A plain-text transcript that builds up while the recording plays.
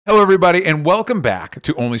everybody, and welcome back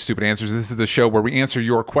to Only Stupid Answers. This is the show where we answer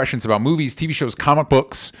your questions about movies, TV shows, comic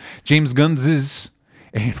books, James Gunn's,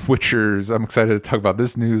 and Witchers. I'm excited to talk about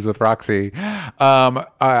this news with Roxy.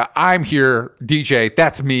 I'm here, DJ.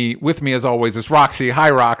 That's me. With me, as always, is Roxy. Hi,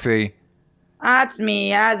 Roxy. That's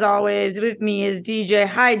me, as always. With me is DJ.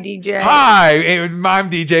 Hi, DJ. Hi, I'm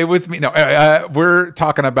DJ. With me, no, we're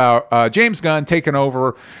talking about James Gunn taking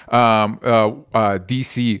over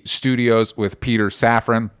DC Studios with Peter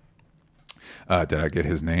Safran. Did I get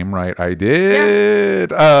his name right? I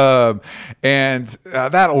did. Yeah. And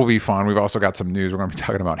that will be fun. We've also got some news. We're going to be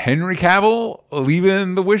talking about Henry Cavill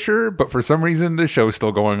leaving The Witcher, but for some reason the show's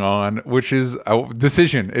still going on, which is a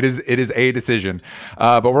decision. It is a decision.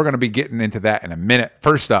 But we're going to be getting into that in a minute.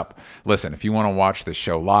 First up, listen, if you want to watch this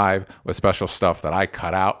show live with special stuff that I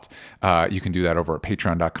cut out, you can do that over at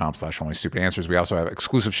patreon.com/onlystupidanswers. We also have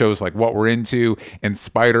exclusive shows like What We're Into and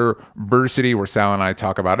Spider-Versity, where Sal and I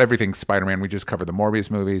talk about everything Spider-Man. We just covered the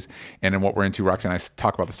Morbius movies, and in What We're Into, Roxy and I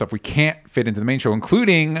talk about the stuff we can't fit into the main show,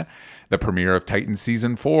 including the premiere of Titans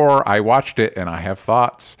Season 4. I watched it, and I have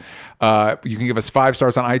thoughts. You can give us 5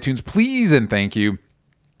 stars on iTunes, please, and thank you.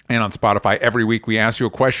 And on Spotify, every week we ask you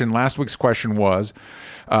a question. Last week's question was,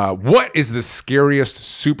 what is the scariest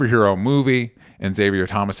superhero movie? And Xavier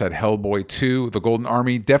Thomas said Hellboy 2. The Golden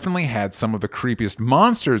Army definitely had some of the creepiest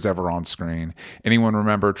monsters ever on screen. Anyone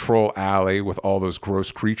remember Troll Alley with all those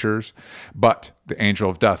gross creatures? But the Angel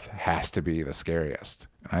of Death has to be the scariest.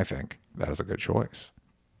 And I think that is a good choice.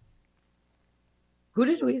 Who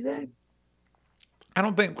did we say? I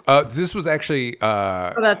don't think this was actually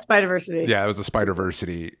that's Spider-Versity. Yeah, it was a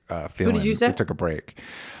Spider-Versity film. Who did you say? We took a break.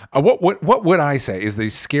 What would I say is the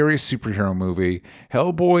scariest superhero movie?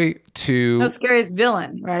 Hellboy 2. No, scariest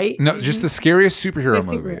villain, right? No, just the scariest superhero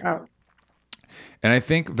movie. Oh. And I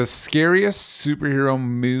think the scariest superhero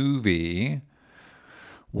movie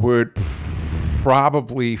would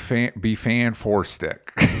probably be Fan Four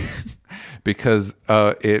Stick. Because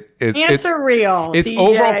it's real. It's DJ.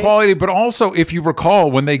 Overall quality, but also if you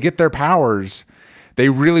recall, when they get their powers, they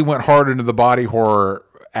really went hard into the body horror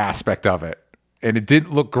aspect of it, and it did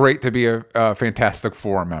look great to be a Fantastic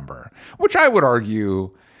Four member, which I would argue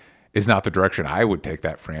is not the direction I would take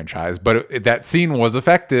that franchise. But that scene was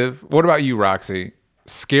effective. What about you, Roxy?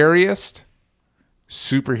 Scariest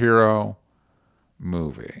superhero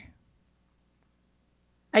movie?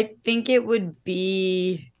 I think it would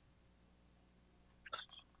be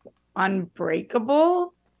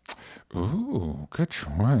Unbreakable. Ooh, good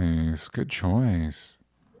choice. Good choice.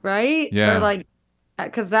 Right? Yeah. Or like,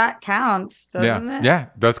 because that counts, doesn't it? Yeah,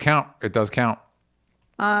 it does count. It does count.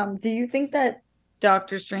 Do you think that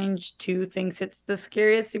Doctor Strange 2 thinks it's the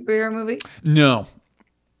scariest superhero movie?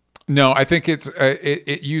 No, I think it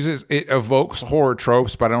evokes horror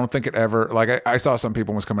tropes, but I don't think it ever, like I saw some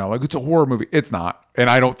people was coming out like it's a horror movie. It's not. And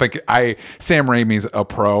I don't think Sam Raimi's a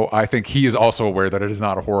pro. I think he is also aware that it is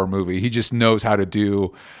not a horror movie. He just knows how to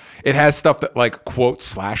do, it has stuff that like quote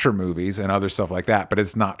slasher movies and other stuff like that, but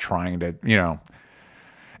it's not trying to,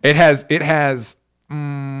 it has,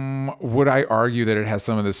 would I argue that it has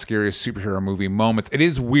some of the scariest superhero movie moments? It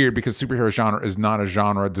is weird because superhero genre is not a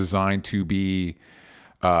genre designed to be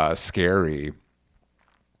scary.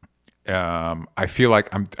 I feel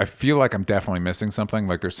like I'm definitely missing something.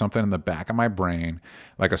 Like there's something in the back of my brain,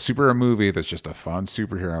 like a superhero movie that's just a fun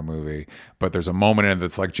superhero movie, but there's a moment in it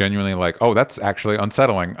that's like genuinely like, oh, that's actually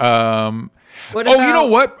unsettling. You know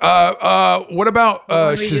what? What about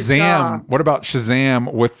Shazam? What about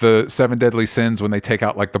Shazam with the 7 deadly sins when they take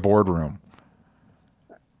out like the boardroom?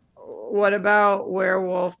 What about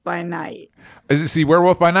Werewolf by Night?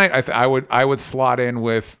 Werewolf by Night, I would slot in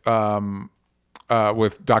with Doctor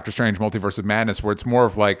Strange Multiverse of Madness, where it's more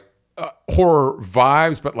of like horror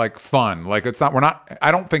vibes, but like fun. Like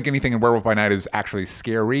I don't think anything in Werewolf by Night is actually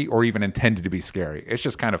scary or even intended to be scary. It's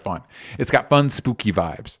just kind of fun. It's got fun, spooky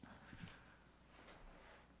vibes.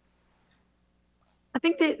 I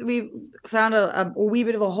think that we've found a wee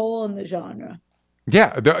bit of a hole in the genre.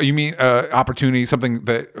 Yeah, you mean opportunity, something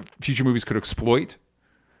that future movies could exploit?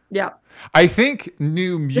 Yeah. I think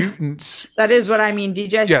New Mutants... That is what I mean,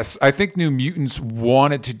 DJ. Yes, I think New Mutants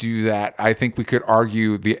wanted to do that. I think we could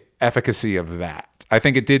argue the efficacy of that. I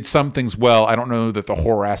think it did some things well. I don't know that the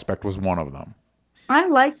horror aspect was one of them. I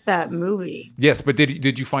liked that movie. Yes, but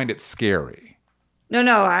did you find it scary?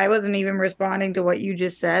 No, I wasn't even responding to what you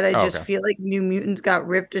just said. I just feel like New Mutants got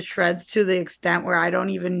ripped to shreds to the extent where I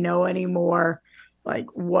don't even know anymore like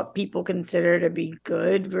what people consider to be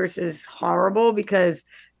good versus horrible, because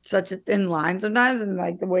it's such a thin line sometimes, and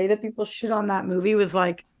like the way that people shit on that movie was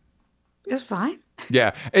like, it was fine.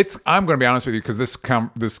 Yeah, I'm going to be honest with you because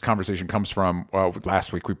this conversation comes from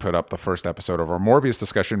last week. We put up the first episode of our Morbius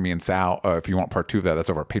discussion. Me and Sal. If you want part 2 of that, that's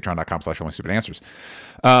over at patreon.com/onlystupid-answers.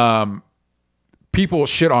 People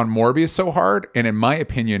shit on Morbius so hard, and in my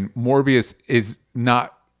opinion, Morbius is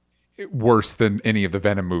not worse than any of the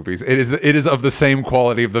Venom movies. It is of the same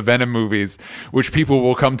quality of the Venom movies, which people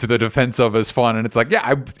will come to the defense of as fun. And it's like,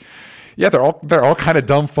 yeah, they're all kind of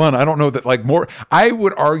dumb fun. I don't know that like more. I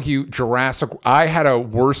would argue I had a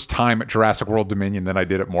worse time at Jurassic World Dominion than I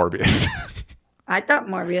did at Morbius. I thought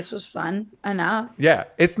Morbius was fun enough. Yeah,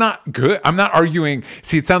 it's not good. I'm not arguing.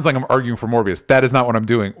 See, it sounds like I'm arguing for Morbius. That is not what I'm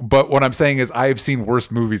doing. But what I'm saying is I have seen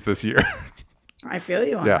worse movies this year. I feel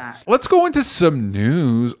you on that. Let's go into some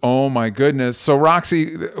news. Oh my goodness. So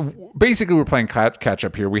Roxy, basically we're playing catch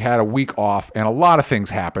up here. We had a week off and a lot of things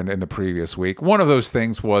happened in the previous week. One of those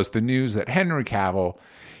things was the news that Henry Cavill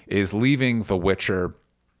is leaving The Witcher.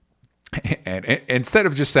 And instead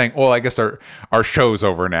of just saying, well, I guess our show's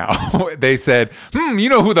over now, they said, you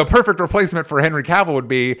know who the perfect replacement for Henry Cavill would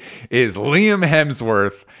be is Liam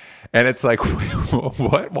Hemsworth. And it's like,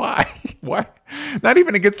 what? Why? Why? Not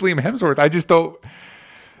even against Liam Hemsworth. I just don't.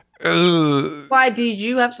 Why? Did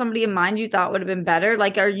you have somebody in mind you thought would have been better?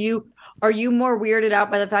 Like, are you more weirded out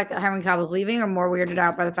by the fact that Henry Cavill's leaving, or more weirded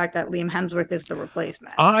out by the fact that Liam Hemsworth is the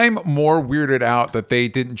replacement? I'm more weirded out that they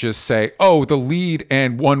didn't just say, oh, the lead,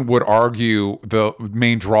 and one would argue the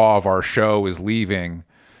main draw of our show is leaving.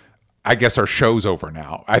 I guess our show's over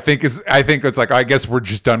now. I think it's like, I guess we're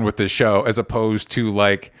just done with this show, as opposed to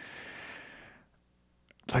like,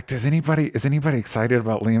 is anybody excited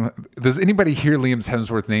about Liam? Does anybody hear Liam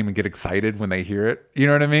Hemsworth's name and get excited when they hear it? You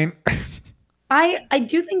know what I mean? I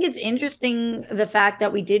do think it's interesting the fact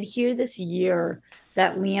that we did hear this year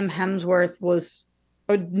that Liam Hemsworth was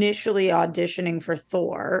initially auditioning for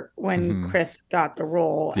Thor when Chris got the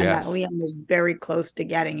role, and that Liam was very close to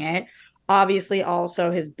getting it. Obviously, also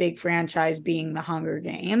his big franchise being The Hunger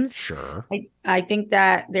Games. Sure. I think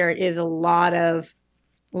that there is a lot of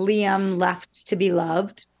Liam left to be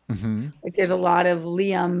loved. Like there's a lot of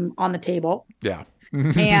Liam on the table. Yeah.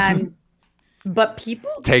 But people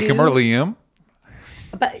take him or Liam.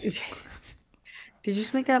 But did you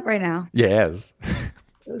just make that up right now? Yes.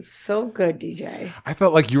 It was so good, DJ. I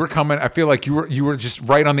felt like you were coming. I feel like you were just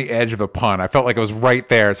right on the edge of a pun. I felt like it was right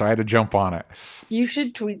there, so I had to jump on it. You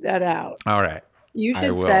should tweet that out. All right. You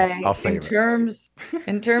should say, I'll save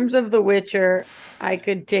in terms of The Witcher, I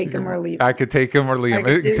could take him or leave him. I could take him or leave him.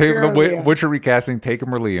 The Witcher recasting, take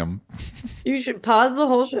him or leave him. You should pause the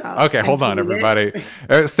whole show. Okay, hold on, everybody.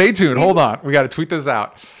 Stay tuned. Hold on. We got to tweet this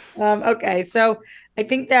out. Okay, so I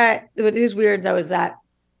think that what is weird, though, is that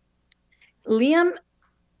Liam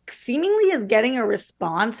seemingly is getting a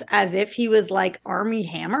response as if he was like Armie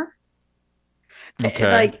Hammer.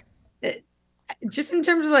 Okay. Like, just in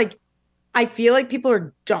terms of like, I feel like people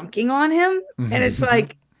are dunking on him, and it's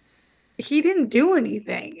like, he didn't do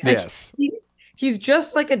anything. Yes. He's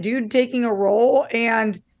just like a dude taking a role,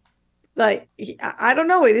 and like, I don't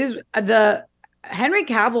know. It is the Henry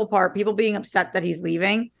Cavill part, people being upset that he's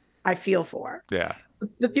leaving, I feel for. Yeah.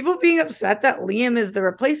 The people being upset that Liam is the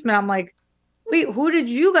replacement, I'm like, wait, who did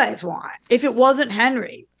you guys want? If it wasn't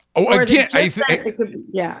Henry. Oh, again,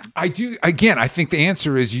 I do. Again, I think the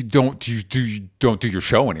answer is you don't do your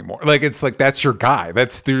show anymore. Like, it's like, that's your guy.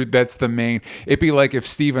 That's the main. It'd be like if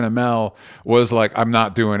Stephen Amell was like, I'm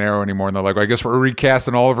not doing Arrow anymore, and they're like, well, I guess we're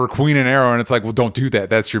recasting Oliver Queen and Arrow, and it's like, well, don't do that.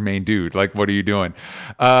 That's your main dude. Like, what are you doing?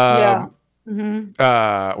 Yeah.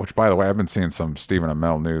 Which, by the way, I've been seeing some Stephen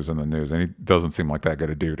Amell news in the news, and he doesn't seem like that good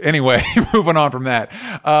a dude. Anyway, moving on from that,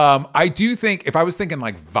 I do think, if I was thinking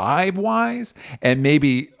like vibe wise and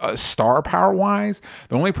maybe star power wise,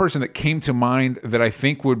 the only person that came to mind that I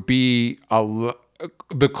think would be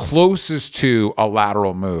the closest to a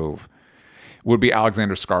lateral move would be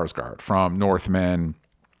Alexander Skarsgård from Northman.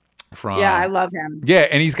 Yeah, I love him. Yeah,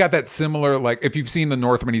 and he's got that similar, like, if you've seen The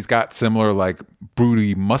Northman, he's got similar, like,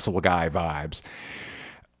 broody muscle guy vibes.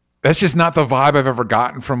 That's just not the vibe I've ever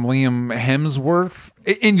gotten from Liam Hemsworth.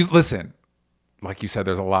 And listen, like you said,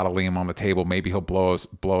 there's a lot of Liam on the table. Maybe he'll blow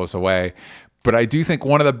us away. But I do think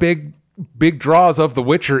one of the big draws of The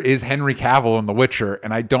Witcher is Henry Cavill in The Witcher.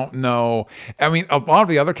 And I don't know. I mean, a lot of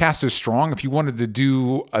the other cast is strong. If you wanted to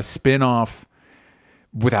do a spin-off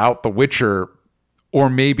without The Witcher, or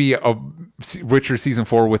maybe a Witcher season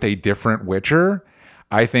 4 with a different Witcher,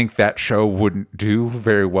 I think that show wouldn't do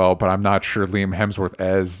very well. But I'm not sure Liam Hemsworth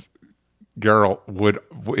as Geralt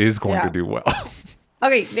is going to do well.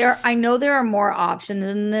 Okay, I know there are more options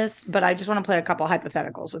in this, but I just want to play a couple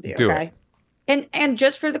hypotheticals with you. Okay, and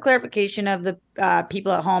just for the clarification of the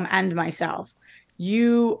people at home and myself,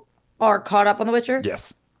 you are caught up on The Witcher?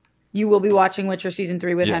 Yes. You will be watching Witcher season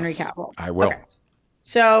 3 with Henry Cavill. I will. Okay.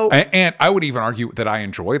 So, and I would even argue that I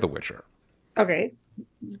enjoy The Witcher. Okay.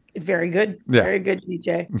 Very good. Yeah. Very good,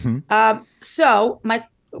 DJ. So my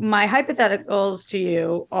hypotheticals to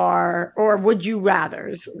you are, or would you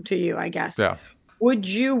rather to you, I guess. Yeah. Would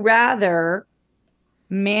you rather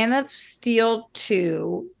Man of Steel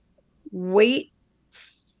 2 wait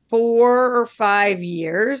 4 or 5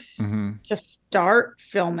 years to start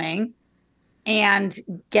filming and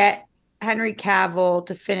get Henry Cavill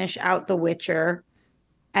to finish out The Witcher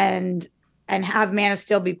and have Man of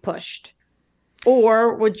Steel be pushed?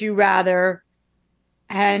 Or would you rather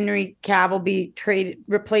Henry Cavill be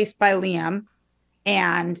replaced by Liam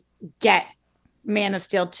and get Man of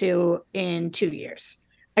Steel 2 in 2 years?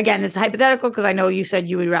 Again, this is hypothetical because I know you said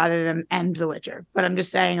you would rather them end The Witcher, but I'm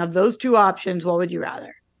just saying, of those two options, what would you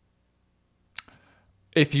rather?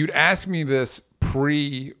 If you'd asked me this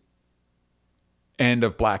pre-end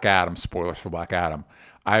of Black Adam, spoilers for Black Adam,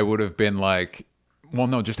 I would have been like, well,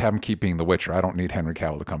 no, just have him keep being The Witcher. I don't need Henry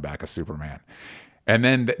Cavill to come back as Superman. And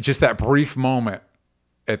then just that brief moment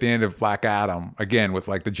at the end of Black Adam, again, with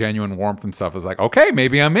like the genuine warmth and stuff, is like, okay,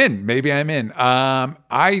 maybe I'm in. Maybe I'm in.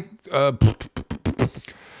 I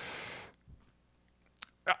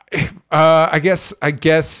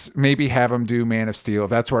guess maybe have him do Man of Steel. If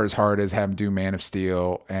that's where his heart is, have him do Man of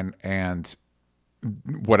Steel and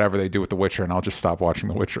whatever they do with The Witcher, and I'll just stop watching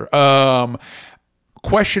The Witcher.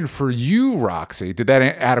 Question for you, Roxy. Did that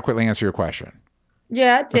adequately answer your question?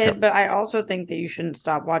 Yeah, it did, okay. But I also think that you shouldn't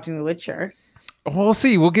stop watching The Witcher. We'll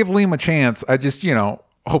see. We'll give Liam a chance. I just,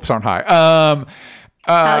 hopes aren't high.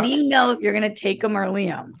 How do you know if you're going to take him or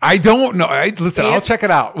Liam? I don't know. Listen, I'll check it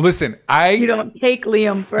out. Listen, you don't take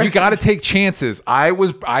Liam first. You got to take chances.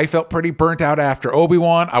 I felt pretty burnt out after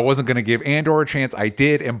Obi-Wan. I wasn't going to give Andor a chance. I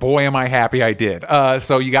did, and boy, am I happy I did.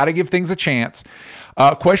 So you got to give things a chance.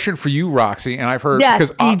 Question for you, Roxy, and I've heard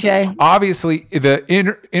because DJ. Obviously the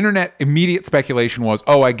internet immediate speculation was,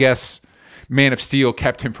 I guess Man of Steel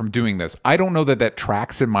kept him from doing this. I don't know that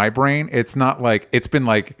tracks in my brain. It's not like it's been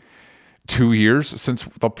like 2 years since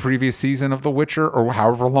the previous season of The Witcher, or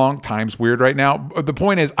however long. Time's weird right now. The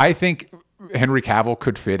point is, I think Henry Cavill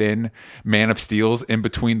could fit in Man of Steel's in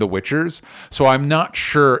between The Witchers. So I'm not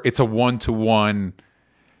sure it's a 1-to-1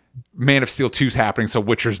 Man of Steel 2's happening, so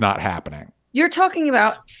Witcher's not happening. You're talking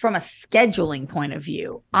about from a scheduling point of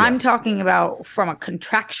view. Yes. I'm talking about from a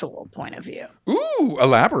contractual point of view. Ooh,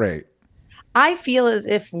 elaborate. I feel as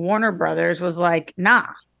if Warner Brothers was like, nah.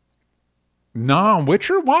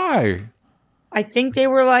 Witcher? Why? I think they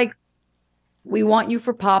were like, we want you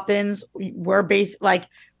for Poppins. We're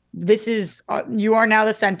this is, you are now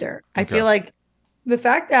the center. Okay. I feel like the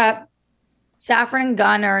fact that Safran and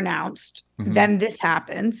Gunn are announced, then this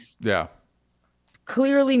happens. Yeah.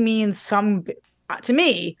 Clearly means to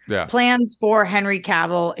me, plans for Henry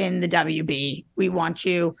Cavill in the WB. We want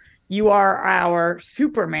you. You are our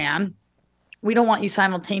Superman. We don't want you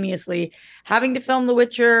simultaneously having to film The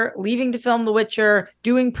Witcher, leaving to film The Witcher,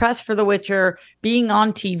 doing press for The Witcher, being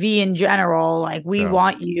on TV in general. Like, we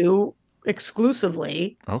want you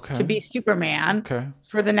exclusively to be Superman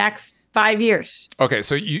for the next 5 years. Okay,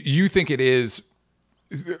 so you think it is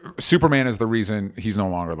Superman is the reason he's no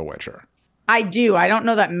longer The Witcher? I do. I don't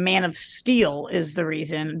know that Man of Steel is the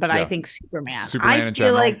reason, but I think Superman. Superman in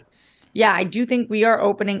general. Like, I do think we are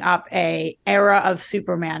opening up a era of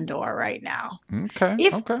Superman door right now. Okay.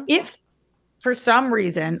 If for some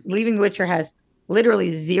reason Leaving the Witcher has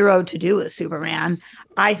literally zero to do with Superman,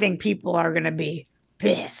 I think people are going to be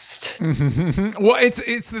pissed. Well,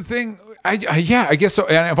 it's the thing. I guess so.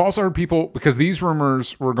 And I've also heard people, because these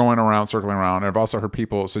rumors were circling around, and I've also heard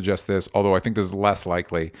people suggest this, although I think this is less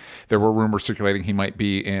likely. There were rumors circulating he might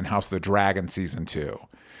be in House of the Dragon season 2.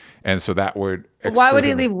 And so that would... Why would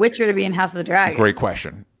he leave Witcher to be in House of the Dragon? Great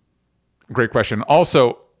question.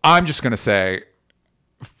 Also, I'm just going to say,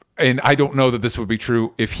 and I don't know that this would be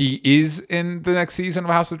true if he is in the next season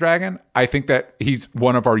of House of the Dragon. I think that he's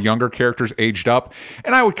one of our younger characters aged up,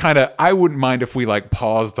 and I wouldn't mind if we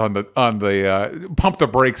paused on the pump the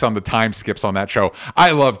brakes on the time skips on that show.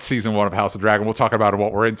 I loved season 1 of House of the Dragon. We'll talk about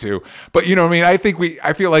what we're into, but you know what I mean?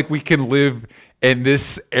 I feel like we can live in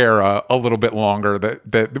this era a little bit longer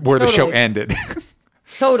that where the show ended.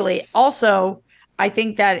 Totally. Also, I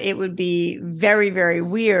think that it would be very, very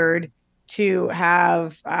weird to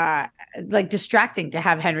have distracting to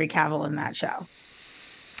have Henry Cavill in that show.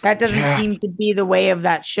 That doesn't seem to be the way of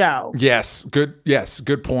that show. Yes,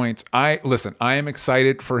 good point. I am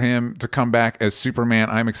excited for him to come back as Superman.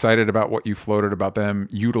 I'm excited about what you floated about them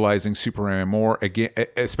utilizing Superman more again,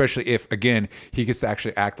 especially if again he gets to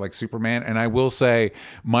actually act like Superman. And I will say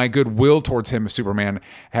my goodwill towards him as Superman,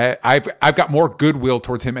 I've got more goodwill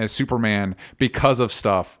towards him as Superman because of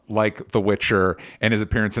stuff like The Witcher and his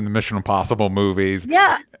appearance in the Mission Impossible movies.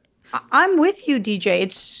 Yeah. I'm with you, DJ.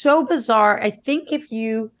 It's so bizarre. I think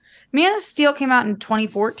Man of Steel came out in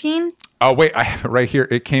 2014. Oh, wait, I have it right here.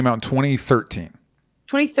 It came out in 2013.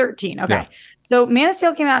 2013. Okay. Yeah. So Man of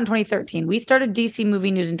Steel came out in 2013. We started DC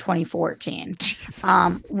Movie News in 2014,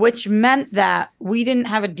 which meant that we didn't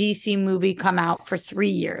have a DC movie come out for 3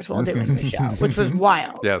 years while doing the show, which was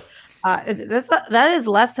wild. Yes. That is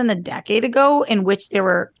less than a decade ago, in which there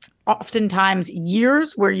were oftentimes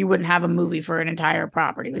years where you wouldn't have a movie for an entire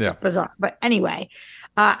property, which is bizarre. But anyway,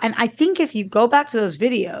 and I think if you go back to those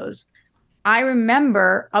videos, I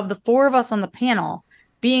remember of the four of us on the panel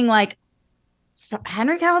being like,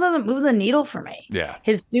 Henry Cavill doesn't move the needle for me. Yeah.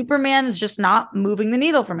 His Superman is just not moving the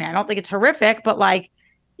needle for me. I don't think it's horrific, but like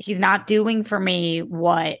he's not doing for me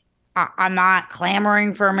what I'm not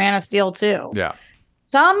clamoring for Man of Steel 2. Yeah.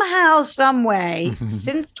 Somehow, some way,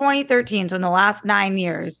 since 2013, so in the last 9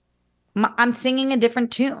 years, I'm singing a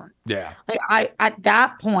different tune. Yeah. Like at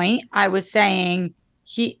that point, I was saying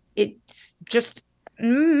it's just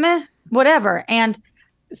meh, whatever. And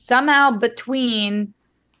somehow between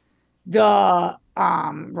the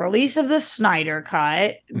release of the Snyder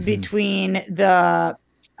Cut, between the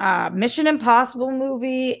Mission Impossible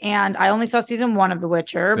movie, and I only saw season 1 of The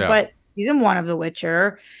Witcher, but season 1 of The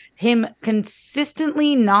Witcher, him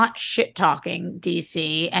consistently not shit talking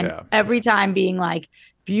DC and every time being like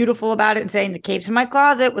beautiful about it and saying the cape's in my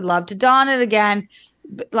closet, would love to don it again.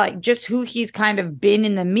 But like just who he's kind of been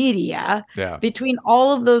in the media. Yeah. Between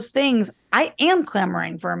all of those things, I am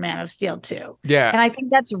clamoring for a Man of Steel 2. Yeah. And I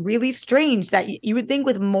think that's really strange that you would think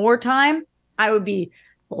with more time, I would be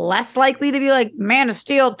less likely to be like Man of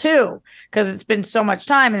Steel 2 because it's been so much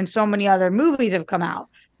time and so many other movies have come out.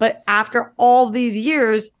 But after all these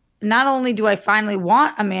years, not only do I finally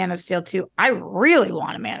want a Man of Steel 2, I really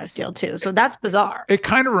want a Man of Steel 2. So that's bizarre. It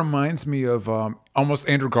kind of reminds me of almost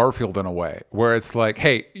Andrew Garfield in a way, where it's like,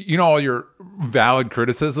 hey, you know, all your valid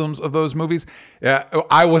criticisms of those movies,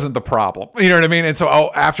 I wasn't the problem. You know what I mean? And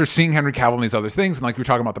so after seeing Henry Cavill and these other things, and like you're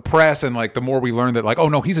talking about the press, and like the more we learn that like, oh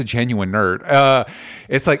no, he's a genuine nerd.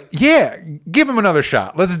 It's like, yeah, give him another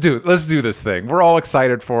shot. Let's do this thing. We're all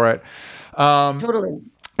excited for it. Totally.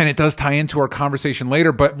 And it does tie into our conversation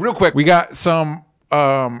later. But real quick, we got some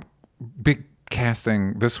big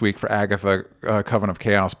casting this week for Agatha, Coven of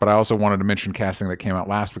Chaos. But I also wanted to mention casting that came out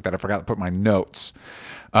last week that I forgot to put in my notes.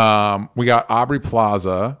 We got Aubrey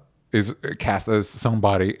Plaza is cast as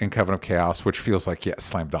somebody in Coven of Chaos, which feels like, yes,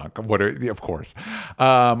 slam dunk. Of course.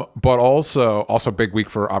 But also big week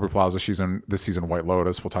for Aubrey Plaza. She's in this season of White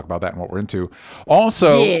Lotus. We'll talk about that and what we're into.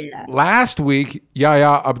 Also, last week,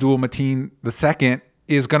 Yahya Abdul-Mateen II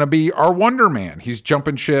is going to be our Wonder Man. He's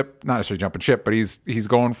jumping ship, not necessarily jumping ship, but he's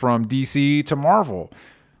going from DC to Marvel.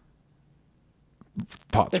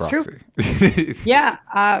 Thoughts, That's Roxy? True. Yeah,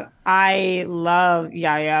 I love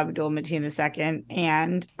Yahya Abdul-Mateen II,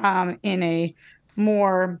 and in a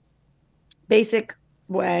more basic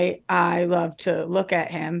way, I love to look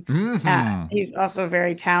at him. He's also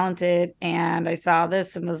very talented, and I saw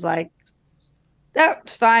this and was like,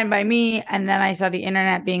 that's fine by me. And then I saw the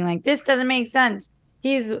internet being like, this doesn't make sense.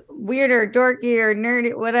 He's weirder, dorkier,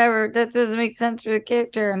 nerdy, whatever. That doesn't make sense for the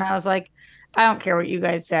character. And I was like, I don't care what you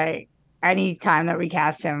guys say. Any time that we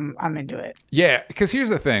cast him, I'm into it. Yeah, because here's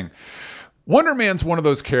the thing. Wonder Man's one of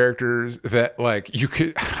those characters that, like,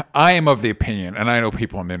 I am of the opinion, and I know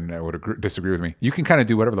people on the internet would disagree with me, you can kind of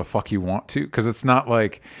do whatever the fuck you want to, because it's not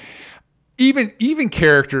like, even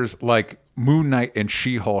characters like Moon Knight and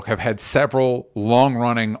She-Hulk have had several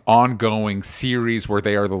long-running, ongoing series where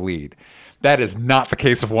they are the lead. That is not the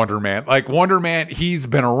case of Wonder Man. Like, Wonder Man, he's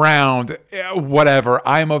been around, whatever.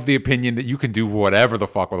 I'm of the opinion that you can do whatever the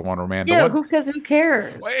fuck with Wonder Man. Yeah, who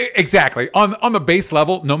cares? Exactly. On the base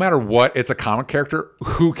level, no matter what, it's a comic character.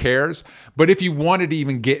 Who cares? But if you wanted to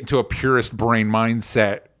even get into a purist brain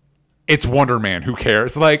mindset, it's Wonder Man. Who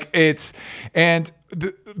cares? Like, and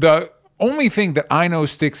the only thing that I know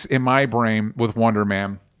sticks in my brain with Wonder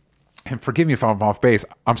Man, and forgive me if I'm off base,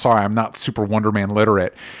 I'm sorry, I'm not super Wonder Man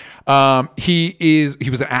literate. He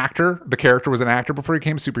was an actor. The character was an actor before he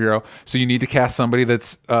became a superhero. So you need to cast somebody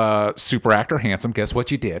that's super actor, handsome. Guess what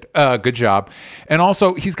you did? Good job. And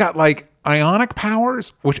also he's got like ionic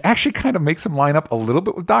powers, which actually kind of makes him line up a little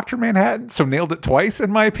bit with Dr. Manhattan. So nailed it twice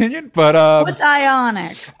in my opinion. But what's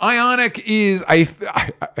ionic? Ionic is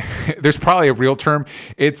there's probably a real term.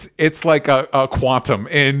 It's like a quantum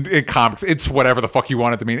in comics. It's whatever the fuck you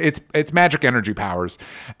want it to mean. It's magic energy powers,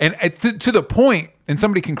 and to the point. And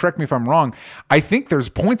somebody can correct me if I'm wrong. I think there's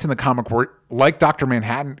points in the comic where, like Dr.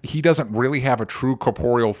 Manhattan, he doesn't really have a true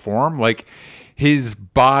corporeal form. Like his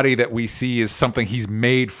body that we see is something he's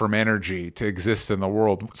made from energy to exist in the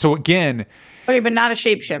world. So again, okay, but not a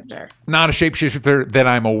shapeshifter. Not a shapeshifter that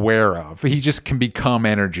I'm aware of. He just can become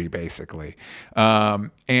energy, basically.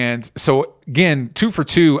 And so again, 2 for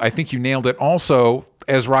 2. I think you nailed it. Also,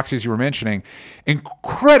 as Roxy, as you were mentioning,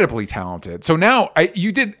 incredibly talented. So now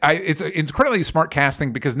it's incredibly smart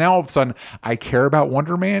casting because now all of a sudden I care about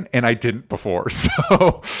Wonder Man and I didn't before.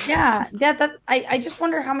 So yeah, that's. I just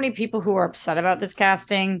wonder how many people who are upset about this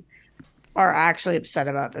casting are actually upset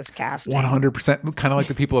about this casting. 100%, kind of like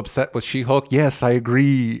the people upset with She-Hulk. Yes, I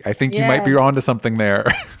agree. I think you might be onto something there.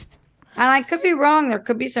 And I could be wrong. There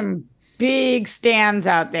could be some big stands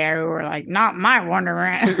out there who are like, not my Wonder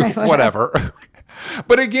Man. Whatever.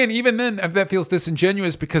 But again, even then, that feels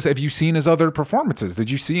disingenuous because have you seen his other performances?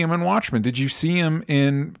 Did you see him in Watchmen? Did you see him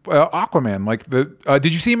in Aquaman?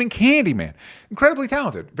 Did you see him in Candyman? Incredibly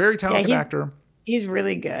talented, very talented actor. He's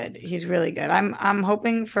really good. He's really good. I'm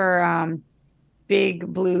hoping for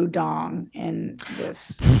big blue dong in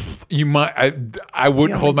this. You might. I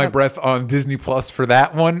wouldn't hold my breath on Disney Plus for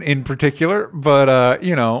that one in particular, but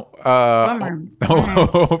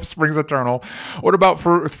hope springs eternal. What about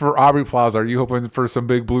for Aubrey Plaza? Are you hoping for some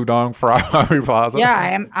big blue dong for Aubrey Plaza?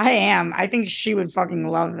 Yeah, I am. I think she would fucking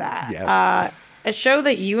love that. Yes. A show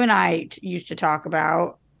that you and I used to talk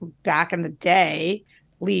about back in the day,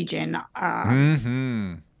 Legion.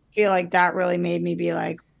 Feel like that really made me be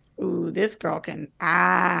like, ooh, this girl can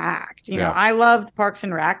act. You know, I loved Parks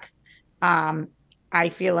and Rec. I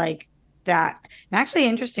feel like that, and actually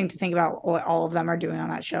interesting to think about what all of them are doing on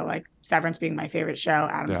that show, like Severance being my favorite show,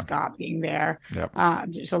 Adam Scott being there.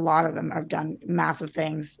 Just a lot of them have done massive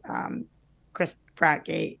things. Chris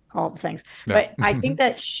Pratt-Gate, all the things. But I think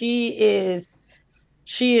that she is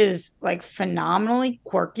like phenomenally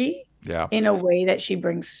quirky in a way that she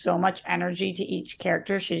brings so much energy to each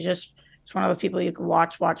character. She's one of those people you can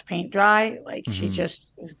watch paint dry. Like she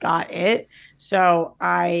just has got it. So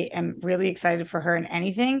I am really excited for her in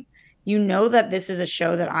anything. You know that this is a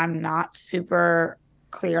show that I'm not super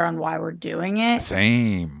clear on why we're doing it.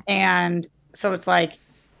 Same. And so it's like,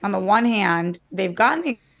 on the one hand, they've gotten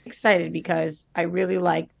me excited because I really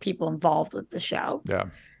like people involved with the show. Yeah.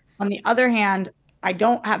 On the other hand, I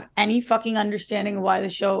don't have any fucking understanding of why the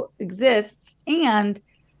show exists. And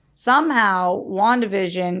somehow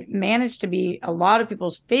WandaVision managed to be a lot of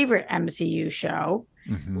people's favorite MCU show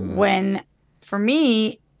when, for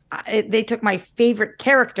me, they took my favorite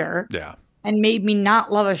character and made me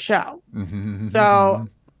not love a show. So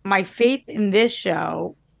my faith in this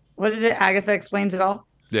show, what is it? Agatha Explains It All?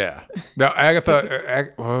 Yeah. Now,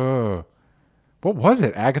 Agatha, what was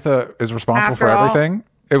it? Agatha is responsible for everything?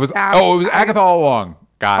 It was Agatha all along.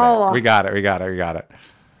 Got it. We got it.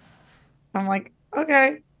 I'm like,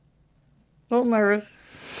 okay. A little nervous.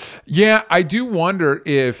 Yeah, I do wonder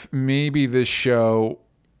if maybe this show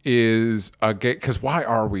is a gate, because why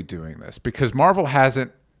are we doing this? Because Marvel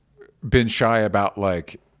hasn't been shy about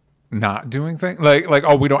like not doing things like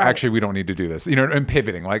oh, we don't need to do this, you know, and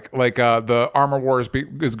pivoting like the Armor Wars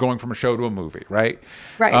is going from a show to a movie, right?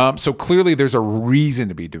 So clearly there's a reason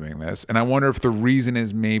to be doing this, and I wonder if the reason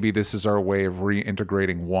is maybe this is our way of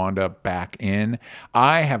reintegrating Wanda back in.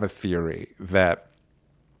 I have a theory that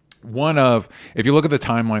if you look at the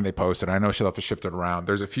timeline they posted, I know she'll have to shift it around.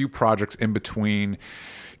 There's a few projects in between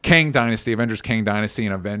Kang Dynasty, Avengers Kang Dynasty,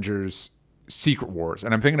 and Avengers Secret Wars.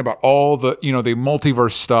 And I'm thinking about all the, the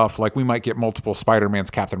multiverse stuff. Like we might get multiple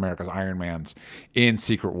Spider-Mans, Captain America's, Iron Man's in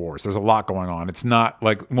Secret Wars. There's a lot going on. It's not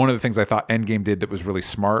like one of the things I thought Endgame did that was really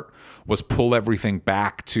smart was pull everything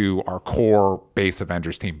back to our core base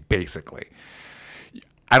Avengers team, basically.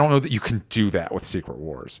 I don't know that you can do that with Secret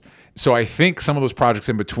Wars. So I think some of those projects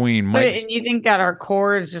in between might... And you think that our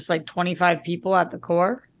core is just like 25 people at the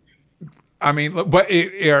core? I mean, but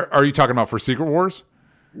are you talking about for Secret Wars?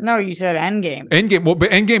 No, you said Endgame. Endgame. Well, but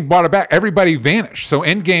Endgame brought it back. Everybody vanished. So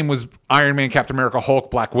Endgame was Iron Man, Captain America, Hulk,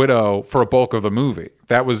 Black Widow for a bulk of the movie.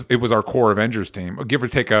 It was our core Avengers team. Give or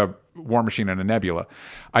take a War Machine and a Nebula.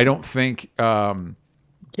 I don't think...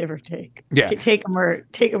 give or take. Yeah. Take them or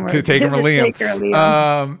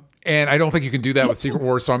Liam. And I don't think you can do that with Secret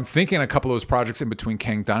Wars. So I'm thinking a couple of those projects in between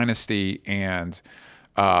Kang Dynasty and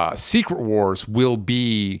Secret Wars will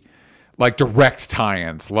be like direct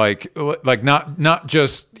tie-ins, like not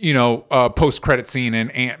just post-credit scene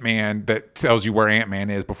in Ant-Man that tells you where Ant-Man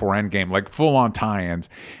is before Endgame, like full-on tie-ins.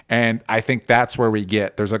 And I think that's where we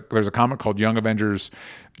get there's a comic called Young Avengers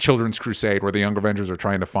Children's Crusade where the Young Avengers are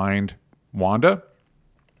trying to find Wanda.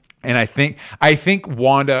 And I think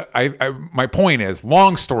Wanda, my point is,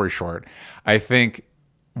 long story short, I think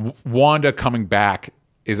Wanda coming back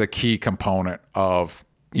is a key component of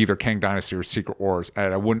either Kang Dynasty or Secret Wars,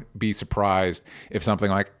 and I wouldn't be surprised if something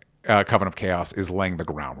like Coven of Chaos is laying the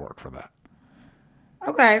groundwork for that.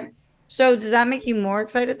 Okay. So does that make you more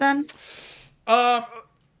excited then? Not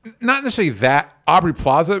necessarily that. Aubrey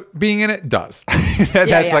Plaza being in it does.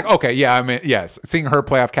 That's like, okay, yeah, I'm in. Yes. Seeing her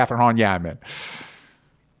play off Catherine Hahn, yeah, I'm in.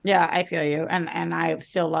 Yeah, I feel you. And I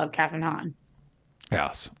still love Catherine Hahn.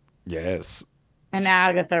 Yes. Yes. And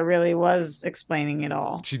Agatha really was explaining it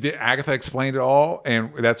all. She did. Agatha explained it all,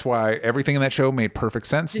 and that's why everything in that show made perfect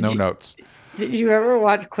sense. No notes. Did you ever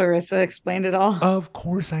watch Clarissa Explained It All? Of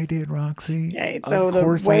course I did, Roxy. Okay, so the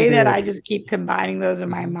way that I just keep combining those in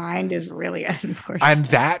my mind is really unfortunate. And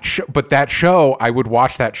that show, I would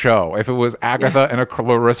watch that show. If it was Agatha in a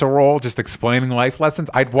Clarissa role just explaining life lessons,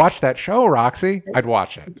 I'd watch that show, Roxy. I'd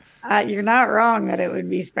watch it. You're not wrong that it would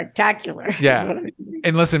be spectacular. Yeah.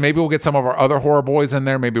 And listen, maybe we'll get some of our other horror boys in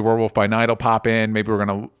there. Maybe Werewolf by Night will pop in. Maybe we're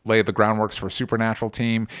going to lay the groundworks for a Supernatural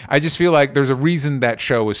team. I just feel like there's a reason that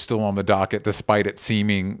show is still on the docket, despite it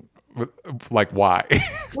seeming like why.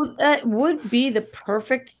 Well, that would be the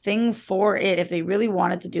perfect thing for it if they really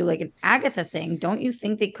wanted to do like an Agatha thing. Don't you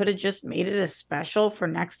think they could have just made it a special for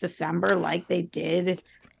next December like they did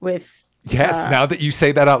with... Yes, now that you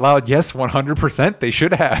say that out loud, yes, 100%, they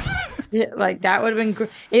should have. Yeah, like that would have been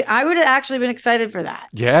great. I would have actually been excited for that.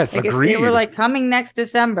 Yes, like agreed. If they were like coming next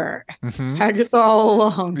December. Agatha all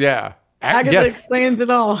along. Yeah. Agatha explains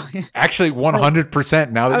it all. Actually,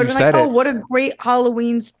 100%. Now that you said it. Oh, what a great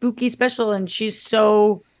Halloween spooky special. And she's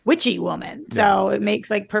so witchy woman. So it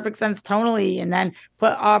makes like perfect sense tonally. And then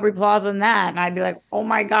put Aubrey Plaza in that. And I'd be like, oh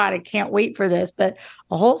my God, I can't wait for this. But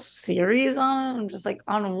a whole series on it? I'm just like,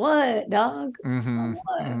 on what, dog? On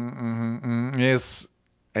what? Yes,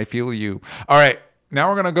 I feel you. All right. Now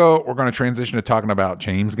we're going to transition to talking about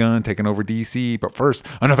James Gunn taking over DC. But first,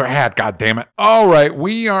 another ad, god damn it. All right,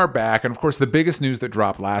 we are back. And of course, the biggest news that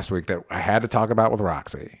dropped last week that I had to talk about with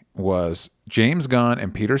Roxy was James Gunn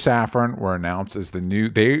and Peter Safran were announced as the new,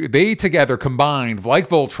 they together combined, like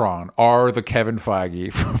Voltron, are the Kevin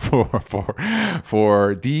Feige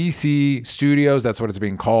for DC Studios. That's what it's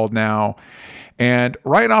being called now. And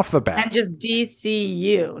right off the bat. And just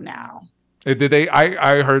DCU now. Did they?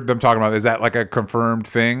 I heard them talking about. Is that like a confirmed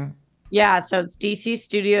thing? Yeah. So it's DC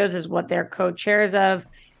Studios is what they're co-chairs of,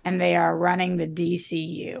 and they are running the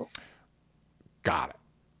DCU. Got it.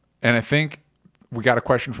 And I think we got a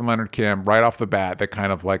question from Leonard Kim right off the bat that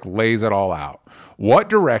kind of like lays it all out. What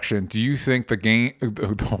direction do you think the game?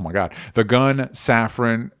 Oh my God, Gunn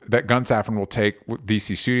Safran will take with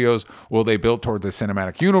DC Studios? Will they build towards a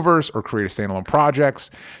cinematic universe or create a standalone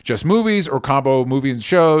projects, just movies or combo movies and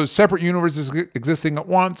shows, separate universes existing at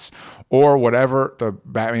once, or whatever the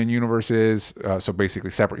Batman universe is? So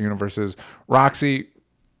basically, separate universes. Roxy,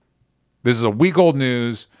 this is a week-old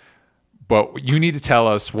news, but you need to tell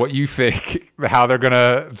us what you think, how they're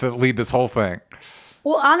gonna lead this whole thing.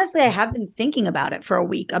 Well, honestly, I have been thinking about it for a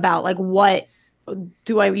week about like what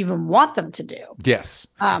do I even want them to do? Yes.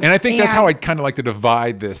 And I think that's how I'd kind of like to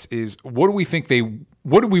divide this is what do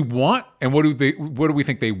we want and what do we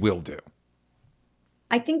think they will do?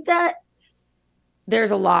 I think that there's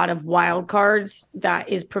a lot of wild cards that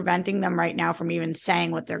is preventing them right now from even saying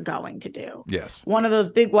what they're going to do. Yes. One of those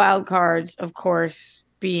big wild cards, of course,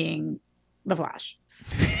 being The Flash.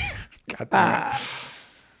 God damn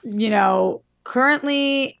it.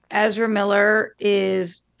 Currently, Ezra Miller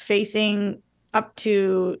is facing up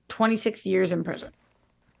to 26 years in prison.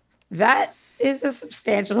 That is a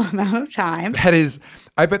substantial amount of time. That is,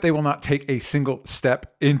 I bet they will not take a single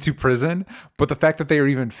step into prison, but the fact that they are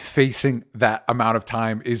even facing that amount of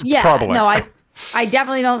time is troubling. No, I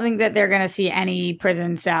definitely don't think that they're going to see any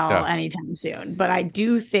prison cell anytime soon. But I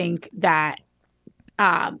do think that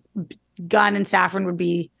Gunn and Safran would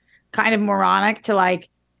be kind of moronic to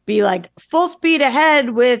be like full speed ahead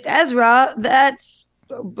with Ezra. That's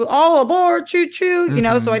all aboard, choo choo.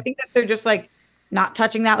 So I think that they're just like not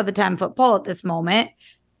touching that with a 10-foot pole at this moment,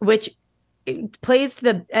 which plays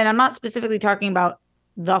to and I'm not specifically talking about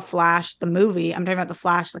The Flash, the movie. I'm talking about The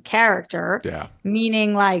Flash, the character. Yeah.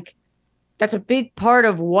 Meaning that's a big part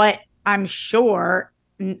of what I'm sure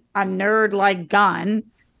a nerd like Gunn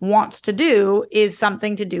wants to do is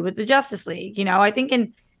something to do with the Justice League. I think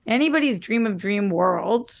in anybody's dream of dream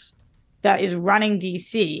worlds, that is running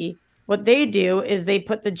DC, what they do is they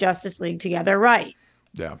put the Justice League together right.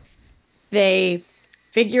 Yeah. They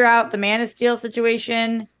figure out the Man of Steel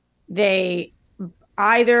situation. They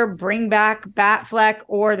either bring back Batfleck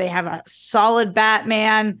or they have a solid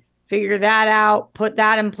Batman, figure that out, put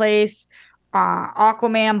that in place.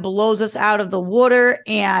 Aquaman blows us out of the water,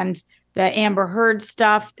 and the Amber Heard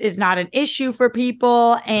stuff is not an issue for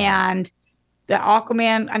people. And the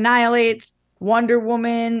Aquaman annihilates. Wonder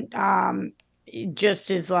Woman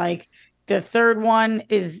just is like, the third one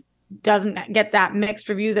doesn't get that mixed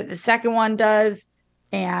review that the second one does,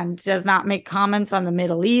 and does not make comments on the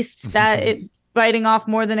Middle East that it's biting off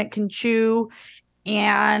more than it can chew.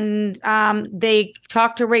 And they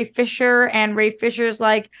talk to Ray Fisher, and Ray Fisher's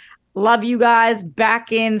like, love you guys,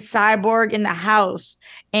 back in Cyborg in the house.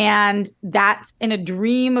 And that's in a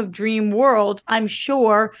dream world. I'm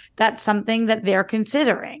sure that's something that they're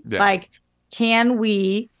considering. Yeah. Like, can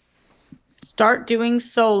we start doing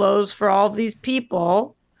solos for all of these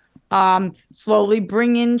people? Slowly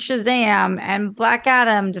bring in Shazam and Black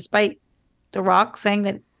Adam, despite The Rock saying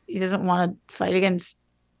that he doesn't want to fight against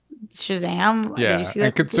Shazam. Yeah, Did you see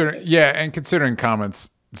that? And considering comments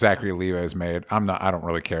Zachary Levi has made, I don't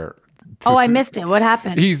really care. I missed it. What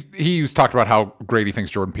happened? He's talked about how great he thinks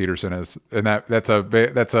Jordan Peterson is, and that's tough.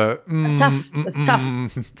 It's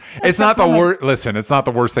tough. It's not the worst. Listen, it's not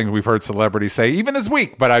the worst thing we've heard celebrities say, even this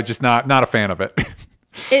week. But I'm just not a fan of it.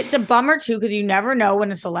 It's a bummer too, because you never know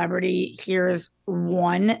when a celebrity hears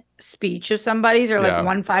one speech of somebody's or like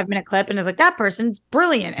one 5-minute clip and is like, that person's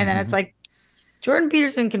brilliant, and then it's like, Jordan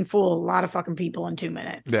Peterson can fool a lot of fucking people in 2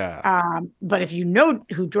 minutes. Yeah. But if you know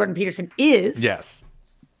who Jordan Peterson is, yes,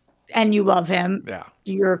 and you love him,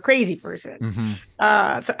 you're a crazy person.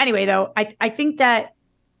 So anyway, though, I think that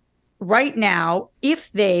right now,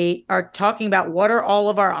 if they are talking about what are all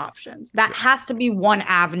of our options, that has to be one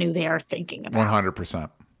avenue they are thinking about. 100%.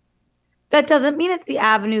 That doesn't mean it's the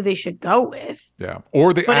avenue they should go with. Yeah.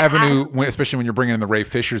 Or the avenue, especially when you're bringing in the Ray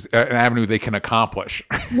Fishers, an avenue they can accomplish.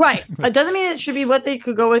 Right. It doesn't mean it should be what they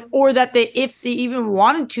could go with, or that if they even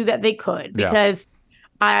wanted to, that they could. Because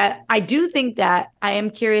I do think that I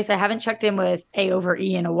am curious. I haven't checked in with A over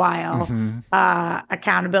E in a while.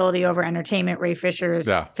 Accountability over entertainment. Ray Fisher's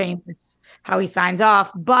famous how he signs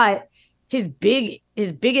off, but his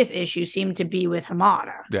biggest issue seemed to be with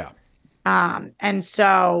Hamada. Yeah. And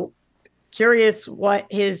so curious what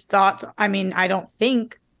his thoughts. I mean, I don't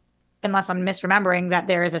think, unless I'm misremembering, that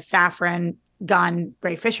there is a Safran Gunn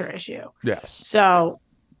Ray Fisher issue. Yes. So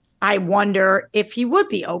I wonder if he would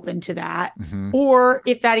be open to that, or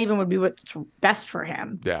if that even would be what's best for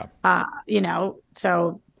him. Yeah.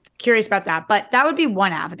 So curious about that. But that would be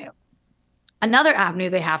one avenue. Another avenue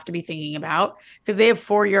they have to be thinking about, because they have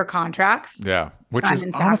 4-year contracts. Yeah. Which is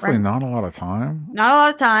honestly not a lot of time. Not a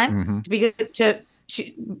lot of time.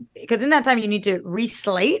 Because in that time, you need to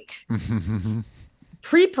reslate,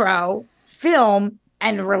 pre-pro, film,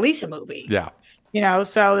 and release a movie. Yeah.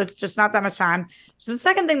 So it's just not that much time. So the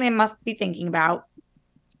second thing they must be thinking about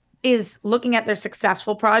is looking at their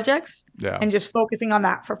successful projects and just focusing on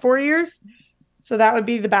that for 4 years. So that would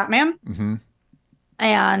be the Batman.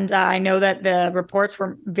 And I know that the reports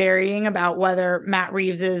were varying about whether Matt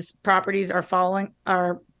Reeves's properties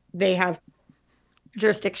they have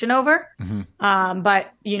jurisdiction over.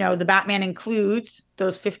 But, the Batman includes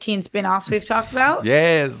those 15 spinoffs we've talked about.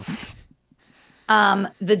 Yes.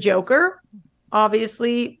 The Joker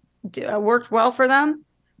obviously worked well for them.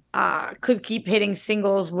 Could keep hitting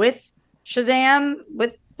singles with Shazam,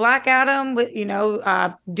 with Black Adam, with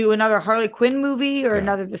do another Harley Quinn movie or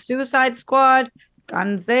another The Suicide Squad.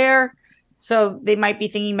 Guns there. So they might be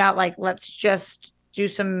thinking about, like, let's just do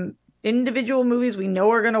some individual movies we know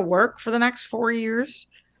are going to work for the next 4 years.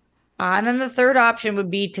 And then the third option would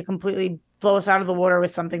be to completely blow us out of the water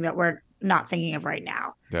with something that we're not thinking of right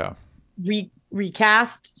now. Yeah.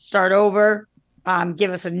 Recast, start over,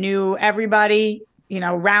 give us a new everybody,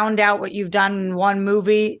 round out what you've done in one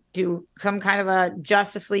movie, do some kind of a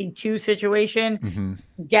Justice League 2 situation,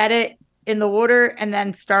 get it in the water, and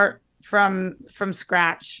then start from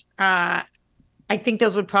scratch. I think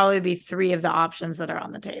those would probably be 3 of the options that are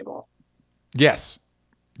on the table. Yes.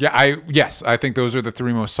 Yeah, I think those are the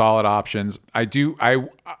 3 most solid options.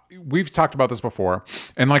 We've talked about this before.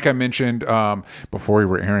 And like I mentioned before we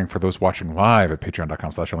were airing, for those watching live at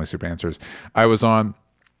patreon.com/OnlySoupAnswers, I was on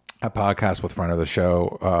a podcast with friend of the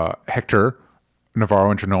show, Hector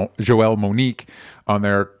Navarro and Joelle Monique, on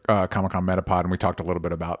their Comic-Con Metapod, and we talked a little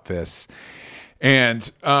bit about this.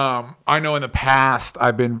 And I know in the past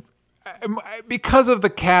I've been, because of the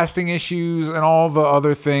casting issues and all the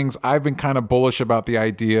other things, I've been kind of bullish about the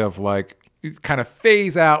idea of, like, kind of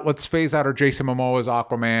phase out. Let's phase out our Jason Momoa's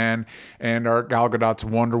Aquaman and our Gal Gadot's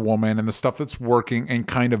Wonder Woman and the stuff that's working, and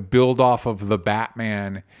kind of build off of the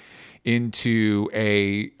Batman into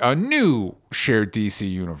a new shared DC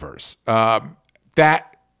universe. That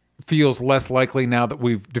feels less likely now that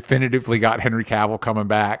we've definitively got Henry Cavill coming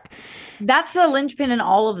back. That's the linchpin in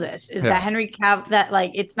all of this, is that Henry Cavill, that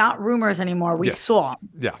like, it's not rumors anymore. We saw him.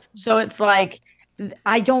 Yeah. So it's like,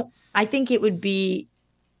 I think it would be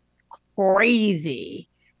crazy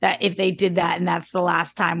that if they did that and that's the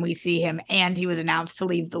last time we see him, and he was announced to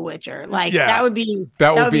leave The Witcher, like that would be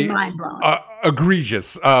mind blowing,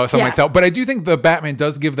 egregious. Some might tell, but I do think the Batman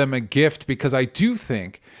does give them a gift, because I do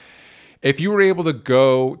think if you were able to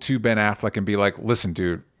go to Ben Affleck and be like, listen,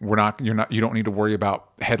 dude, you don't need to worry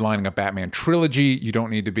about headlining a Batman trilogy. You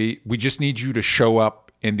don't need to be. We just need you to show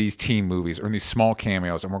up in these team movies or in these small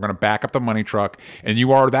cameos, and we're going to back up the money truck, and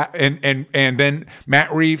you are that. And then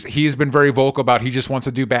Matt Reeves, he's been very vocal about he just wants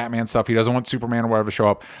to do Batman stuff. He doesn't want Superman or whatever to show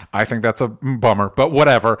up. I think that's a bummer, but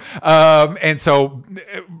whatever. And so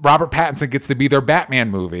Robert Pattinson gets to be their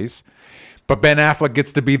Batman movies, but Ben Affleck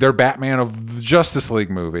gets to be their Batman of the Justice League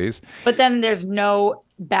movies. But then there's no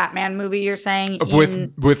Batman movie, you're saying,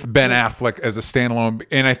 with Ben Affleck as a standalone,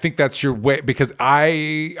 and I think that's your way, because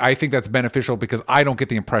I think that's beneficial, because I don't get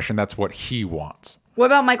the impression that's what he wants. What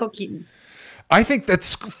about Michael Keaton? I think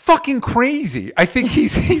that's fucking crazy. I think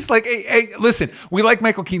he's like, hey, listen, we like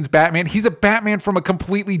Michael Keaton's Batman. He's a Batman from a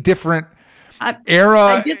completely different era.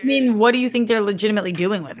 I just mean, what do you think they're legitimately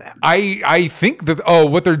doing with him? I think that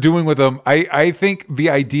what they're doing with him, I think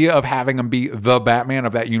the idea of having him be the Batman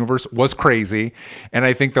of that universe was crazy, and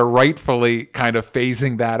I think they're rightfully kind of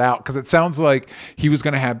phasing that out, because it sounds like he was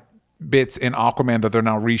going to have bits in Aquaman that they're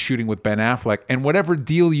now reshooting with Ben Affleck, and whatever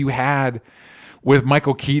deal you had with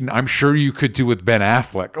Michael Keaton, I'm sure you could do with Ben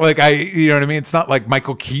Affleck. Like, you know what I mean? It's not like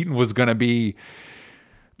Michael Keaton was going to be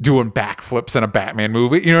doing backflips in a Batman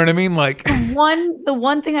movie. You know what I mean? Like, the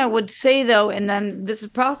one thing I would say, though, and then this is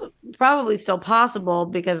probably still possible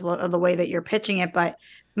because of the way that you're pitching it, but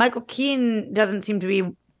Michael Keaton doesn't seem to be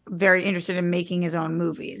very interested in making his own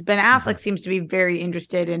movies. Ben Affleck seems to be very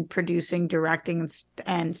interested in producing, directing,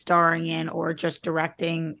 and starring in, or just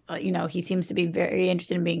directing. He seems to be very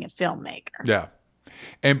interested in being a filmmaker. Yeah.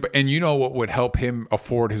 And you know what would help him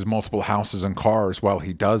afford his multiple houses and cars while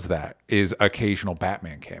he does that is occasional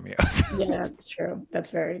Batman cameos. Yeah, that's true. That's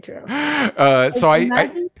very true. So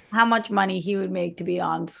imagine how much money he would make to be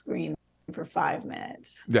on screen for 5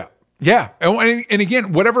 minutes. Yeah. Yeah. And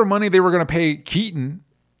again, whatever money they were going to pay Keaton,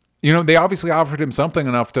 they obviously offered him something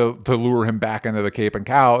enough to lure him back into the cape and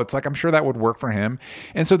cowl. It's like, I'm sure that would work for him.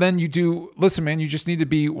 And so then listen, man, you just need to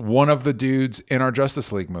be one of the dudes in our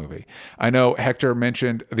Justice League movie. I know Hector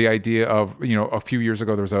mentioned the idea of, a few years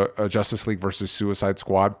ago, there was a Justice League versus Suicide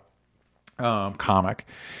Squad comic,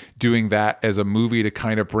 doing that as a movie to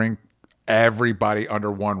kind of bring everybody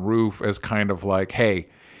under one roof, as kind of like, hey,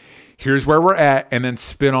 here's where we're at, and then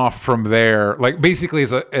spin off from there, like basically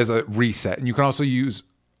as a reset. And you can also use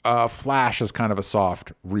Flash as kind of a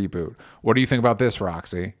soft reboot. What do you think about this,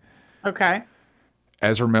 Roxy? Okay.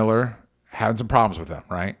 Ezra Miller had some problems with them,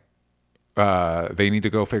 right? They need to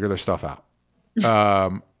go figure their stuff out.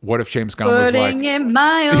 What if James Gunn was like, putting it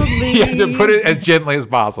mildly. Yeah, to put it as gently as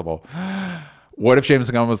possible. What if James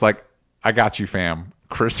Gunn was like, I got you, fam.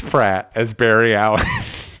 Chris Pratt as Barry Allen.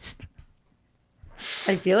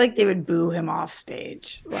 I feel like they would boo him off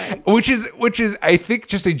stage. Which is I think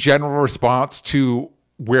just a general response to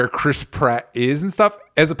where Chris Pratt is and stuff,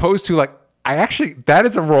 as opposed to like, that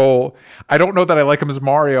is a role. I don't know that I like him as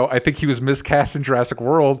Mario. I think he was miscast in Jurassic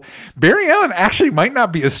World. Barry Allen actually might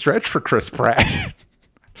not be a stretch for Chris Pratt.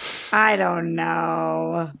 I don't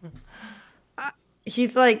know.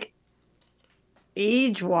 He's like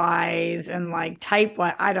age-wise and like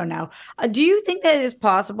type-wise. I don't know. Do you think that it is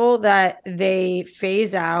possible that they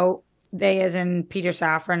phase out, as in Peter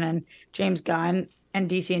Safran and James Gunn and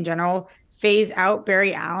DC in general, phase out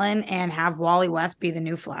Barry Allen and have Wally West be the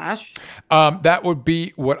new Flash? That would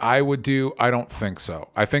be what I would do. I don't think so.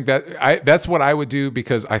 I think that's what I would do,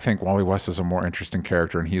 because I think Wally West is a more interesting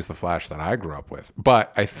character, and he's the Flash that I grew up with.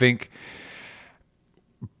 But I think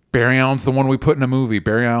Barry Allen's the one we put in a movie.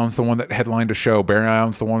 Barry Allen's the one that headlined a show. Barry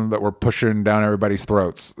Allen's the one that we're pushing down everybody's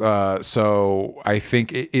throats. So I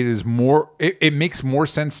think it is more. It makes more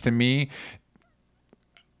sense to me.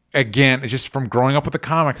 Again, it's just from growing up with the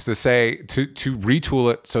comics to say to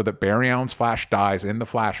retool it so that Barry Allen's Flash dies in the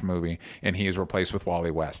Flash movie and he is replaced with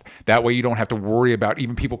Wally West. That way you don't have to worry about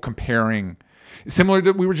even people comparing. Similar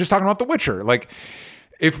to, we were just talking about The Witcher. Like,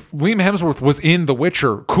 if Liam Hemsworth was in The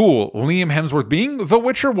Witcher, cool. Liam Hemsworth being The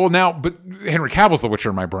Witcher, well now, but Henry Cavill's The Witcher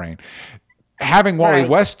in my brain. having Wally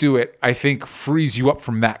West do it, I think, frees you up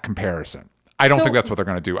from that comparison. I don't think that's what they're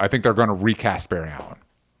going to do. I think they're going to recast Barry Allen.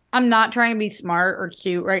 I'm not trying to be smart or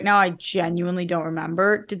cute right now. I genuinely don't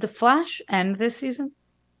remember. Did The Flash end this season?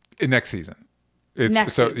 Next season.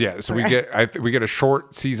 So we get a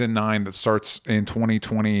short season 9 that starts in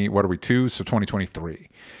 2020. What are we, 2? So 2023.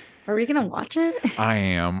 Are we gonna watch it? I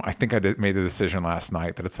am. I think I made the decision last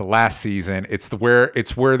night that it's the last season. It's where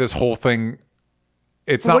this whole thing.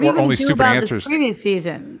 It's not where only stupid answers. Previous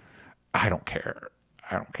season. I don't care.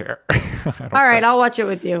 All right, I'll watch it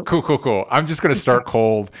with you. Cool. I'm just gonna start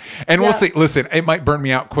cold, and we'll see. Listen, it might burn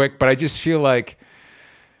me out quick, but I just feel like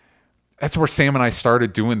that's where Sam and I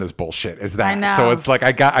started doing this bullshit. Is that? I know. So it's like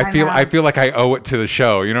I feel like I owe it to the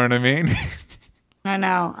show. You know what I mean? I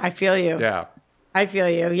know. I feel you. Yeah. I feel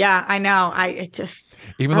you. Yeah, I know.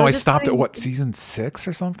 Even though I stopped at season 6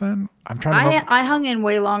 or something. I'm trying to. I hung in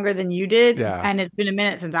way longer than you did. Yeah. And it's been a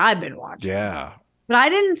minute since I've been watching. Yeah. But I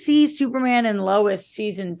didn't see Superman and Lois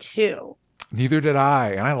season 2. Neither did I,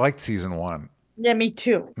 and I liked season 1. Yeah, me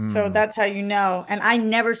too. So that's how you know. And I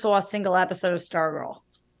never saw a single episode of Stargirl.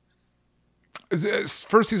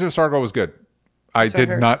 First season of Stargirl was good. I did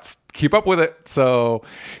not keep up with it. So,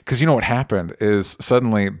 because you know what happened is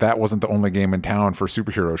suddenly that wasn't the only game in town for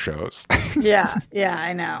superhero shows. Yeah,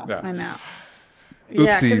 I know. Yeah. I know. Oopsies.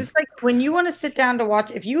 Yeah, because it's like when you want to sit down to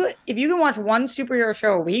watch, if you can watch one superhero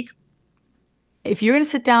show a week, if you're going to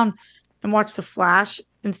sit down and watch The Flash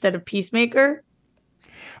instead of Peacemaker.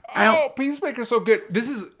 Peacemaker's so good. This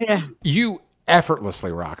is you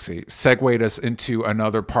effortlessly, Roxy, segued us into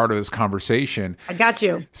another part of this conversation. I got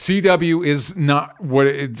you. CW is not what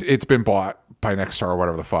it's been bought by Nexstar or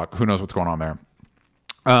whatever the fuck. Who knows what's going on there?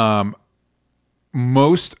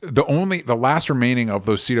 The last remaining of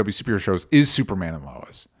those CW superhero shows is Superman and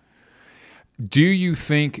Lois. Do you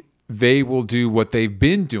think they will do what they've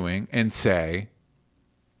been doing and say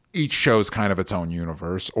each show's kind of its own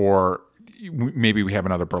universe, or maybe we have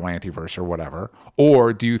another Berlanti-verse or whatever?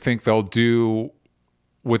 Or do you think they'll do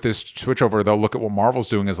with this switchover, they'll look at what Marvel's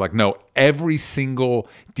doing as like, no, every single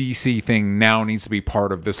DC thing now needs to be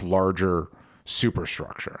part of this larger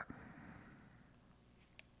superstructure?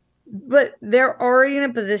 But they're already in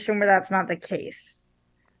a position where that's not the case.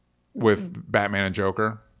 With Batman and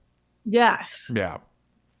Joker? Yes. Yeah.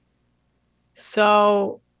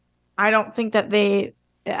 So I don't think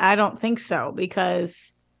so,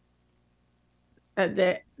 because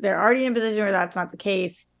they're already in a position where that's not the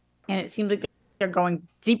case, and it seems like they're going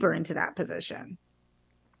deeper into that position.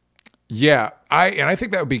 Yeah, I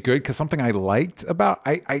think that would be good, because something I liked about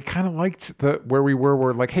I kind of liked where we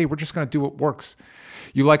were like, hey, we're just gonna do what works.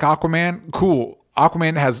 You like Aquaman? Cool.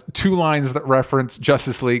 Aquaman has 2 lines that reference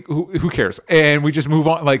Justice League. Who cares? And we just move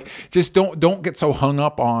on. Like, just don't get so hung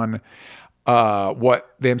up on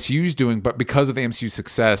what the MCU is doing, but because of the MCU's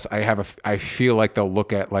success, I feel like they'll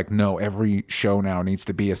look at like, no, every show now needs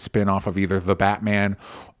to be a spin-off of either the Batman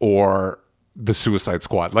or the Suicide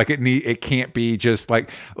Squad. Like it can't be just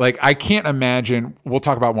like I can't imagine. We'll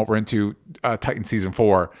talk about what we're into Titan season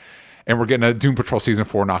 4, and we're getting a Doom Patrol season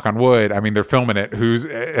 4. Knock on wood. I mean, they're filming it.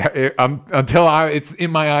 Until it's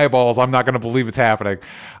in my eyeballs, I'm not going to believe it's happening.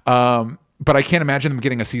 But I can't imagine them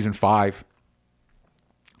getting a season 5.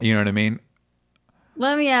 You know what I mean?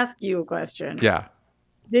 Let me ask you a question. Yeah.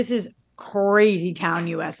 This is Crazy Town,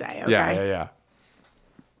 USA. Okay? Yeah.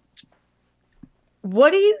 What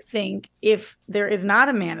do you think if there is not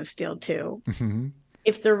a Man of Steel 2? Mm-hmm.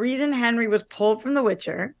 If the reason Henry was pulled from The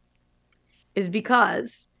Witcher is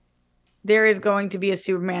because there is going to be a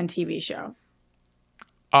Superman TV show?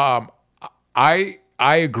 I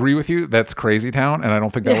agree with you. That's Crazy Town, and I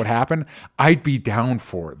don't think that would happen. I'd be down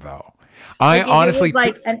for it, though. I honestly it was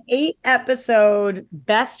like an 8-episode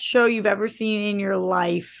best show you've ever seen in your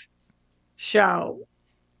life show.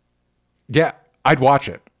 Yeah, I'd watch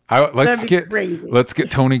it. Let's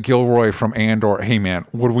get Tony Gilroy from Andor. Hey man,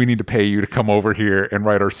 what do we need to pay you to come over here and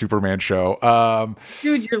write our Superman show?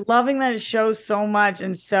 Dude, you're loving that show so much,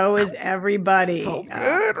 and so is everybody. So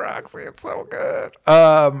good, Roxy. It's so good.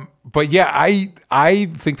 But yeah, I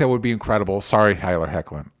think that would be incredible. Sorry, Tyler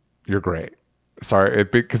Hoechlin. You're great. Sorry,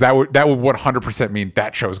 because that would 100% mean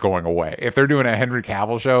that show's going away. If they're doing a Henry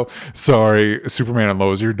Cavill show, sorry, Superman and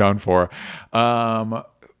Lois, you're done for.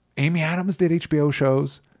 Amy Adams did HBO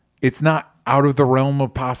shows. It's not out of the realm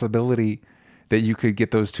of possibility that you could get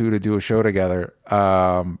those two to do a show together.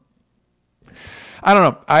 I don't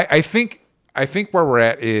know. I think where we're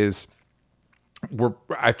at is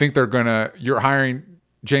I think you're hiring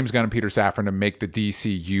James Gunn and Peter Safran to make the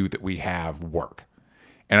DCU that we have work.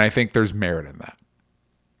 And I think there's merit in that.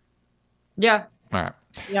 Yeah. All right.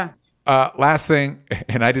 Yeah. Last thing,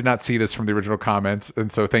 and I did not see this from the original comments,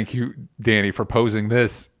 and so thank you, Danny, for posing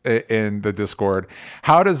this in the Discord.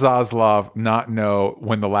 How does Zaslav not know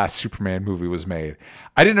when the last Superman movie was made?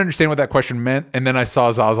 I didn't understand what that question meant, and then I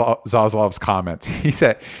saw Zaslav's comments. He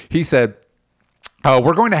said,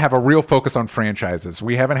 we're going to have a real focus on franchises.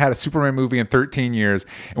 We haven't had a Superman movie in 13 years,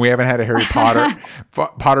 and we haven't had a Harry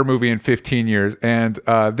Potter movie in 15 years. And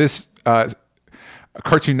this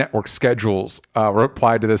Cartoon Network schedules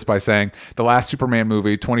replied to this by saying the last Superman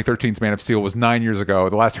movie, 2013's Man of Steel, was 9 years ago.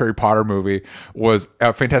 The last Harry Potter movie was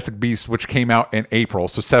Fantastic Beasts, which came out in April,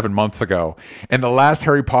 so 7 months ago. And the last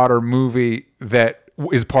Harry Potter movie that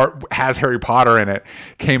has Harry Potter in it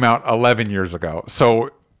came out 11 years ago.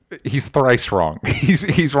 So he's thrice wrong.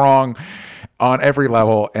 He's wrong on every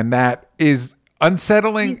level, and that is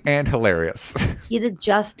unsettling and hilarious. He's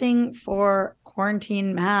adjusting for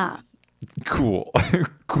quarantine math. Cool.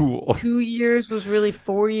 2 years was really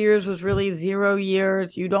 4 years, was really 0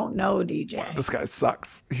 years. You don't know, DJ. Wow, this guy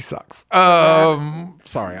sucks. He sucks.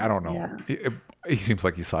 Sorry, I don't know. Yeah. He seems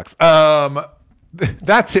like he sucks.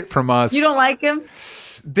 That's it from us. You don't like him?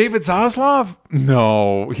 David Zaslav?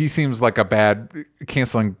 No, he seems like a bad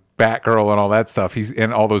canceling Batgirl and all that stuff. He's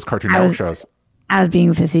in all those Cartoon Network shows. I was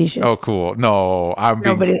being facetious. Oh, cool. No,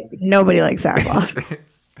 nobody likes Zaslav.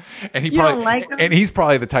 And he's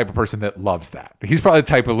probably the type of person that loves that. He's probably the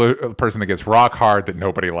type of person that gets rock hard that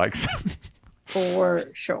nobody likes. For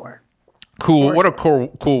sure. Cool. What a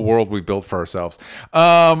cool world we built for ourselves.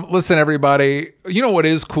 Listen, everybody. You know what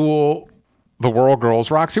is cool? The World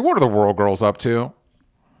Girls. Roxy, what are the World Girls up to?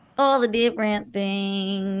 All the different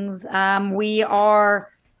things. We are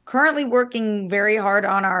currently working very hard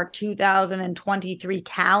on our 2023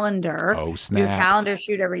 calendar. Oh, snap. New calendar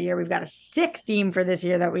shoot every year. We've got a sick theme for this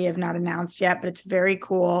year that we have not announced yet, but it's very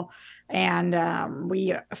cool. And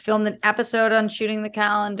we filmed an episode on shooting the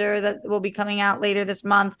calendar that will be coming out later this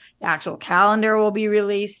month. The actual calendar will be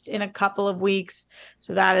released in a couple of weeks.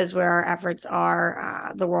 So that is where our efforts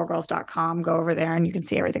are. theworldgirls.com. Go over there and you can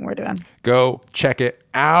see everything we're doing. Go check it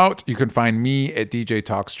out. You can find me at DJ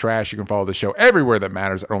Talks Trash. You can follow the show everywhere that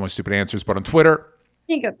matters at Only Stupid Answers, but on Twitter.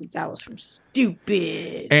 I think that was from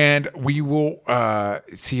Stupid. And we will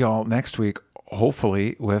see y'all next week,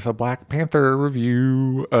 hopefully with a Black Panther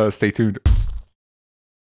review. Stay tuned.